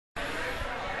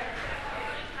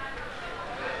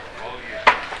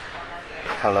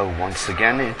Hello once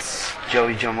again, it's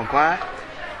Joey John Maguire.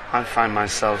 I find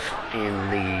myself in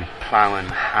the Plough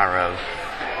and Harrow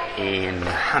in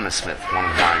Hammersmith, one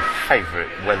of my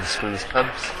favourite Wetherspoons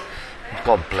pubs.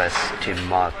 God bless Tim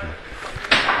Martin.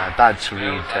 About to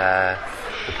read the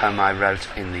poem I wrote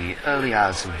in the early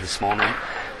hours of this morning,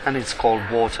 and it's called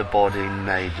Waterboarding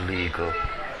Made Legal.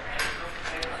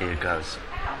 Here goes.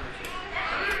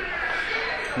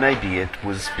 Maybe it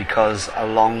was because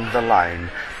along the line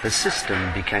the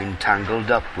system became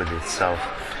tangled up with itself,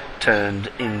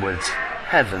 turned inwards,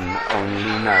 heaven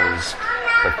only knows,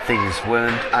 but things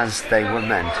weren't as they were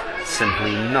meant,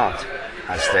 simply not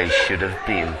as they should have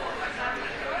been.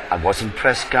 I wasn't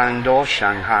press-ganged or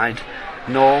shanghaied,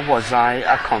 nor was I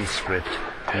a conscript.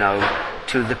 No,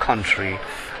 to the contrary,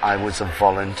 I was a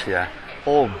volunteer,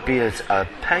 albeit a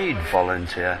paid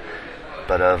volunteer,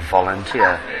 but a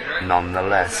volunteer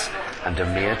nonetheless, and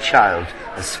a mere child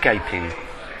escaping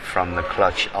from the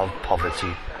clutch of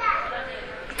poverty.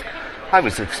 I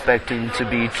was expecting to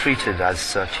be treated as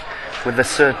such, with a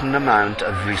certain amount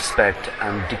of respect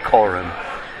and decorum.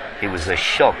 It was a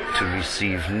shock to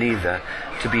receive neither,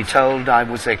 to be told I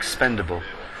was expendable,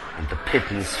 and the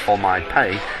pittance for my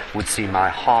pay would see my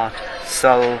heart,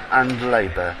 soul and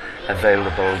labour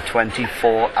available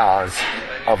 24 hours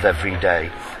of every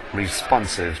day,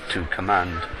 responsive to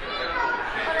command.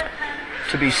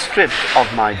 To be stripped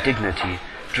of my dignity,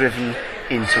 driven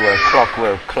into a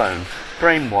clockwork clone,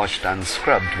 brainwashed and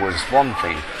scrubbed was one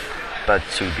thing, but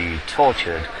to be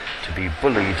tortured, to be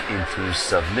bullied into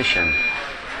submission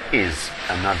is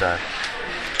another.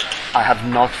 I have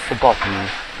not forgotten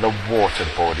the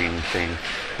waterboarding thing,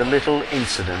 the little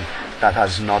incident that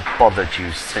has not bothered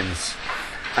you since,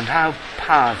 and how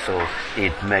powerful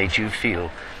it made you feel,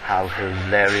 how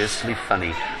hilariously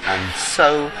funny and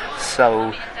so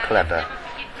clever,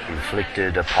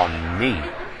 inflicted upon me,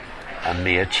 a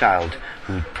mere child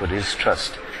who'd put his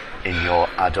trust in your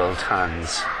adult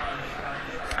hands.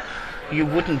 You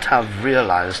wouldn't have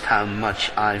realized how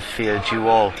much I feared you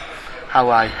all, how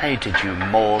I hated you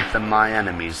more than my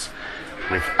enemies,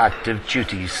 with active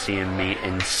duty seeing me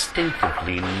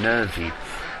instinctively nervy,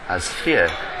 as fear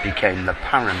became the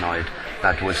paranoid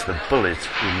that was the bullet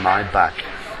in my back,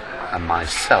 and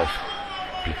myself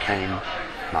became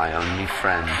my only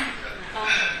friend.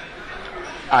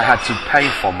 I had to pay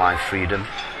for my freedom,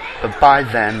 but by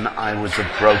then I was a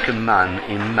broken man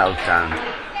in meltdown.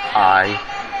 I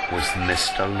was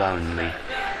Mr. Lonely,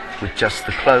 with just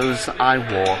the clothes I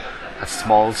wore, a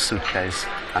small suitcase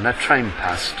and a train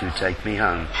pass to take me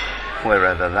home,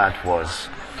 wherever that was.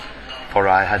 For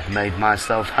I had made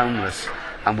myself homeless,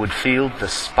 and would feel the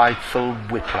spiteful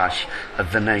whiplash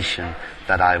of the nation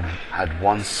that I had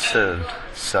once served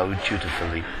so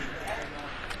dutifully.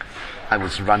 I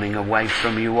was running away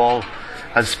from you all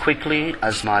as quickly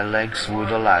as my legs would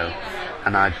allow,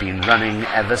 and I've been running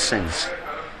ever since,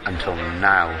 until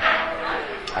now,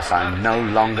 as I no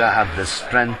longer have the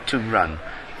strength to run,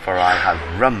 for I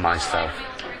have run myself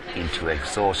into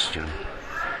exhaustion.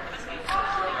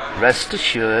 Rest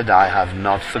assured, I have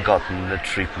not forgotten the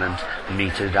treatment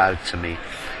meted out to me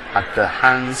at the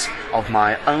hands of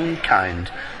my own kind,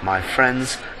 my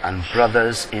friends and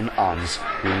brothers in arms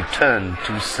who turned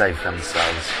to save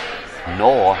themselves.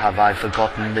 Nor have I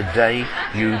forgotten the day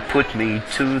you put me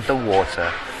to the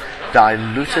water,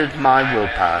 diluted my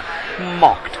willpower,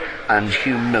 mocked and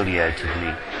humiliated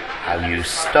me, how you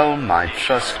stole my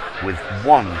trust with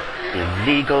one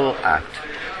illegal act,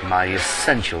 my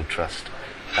essential trust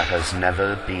that has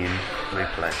never been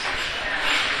replaced.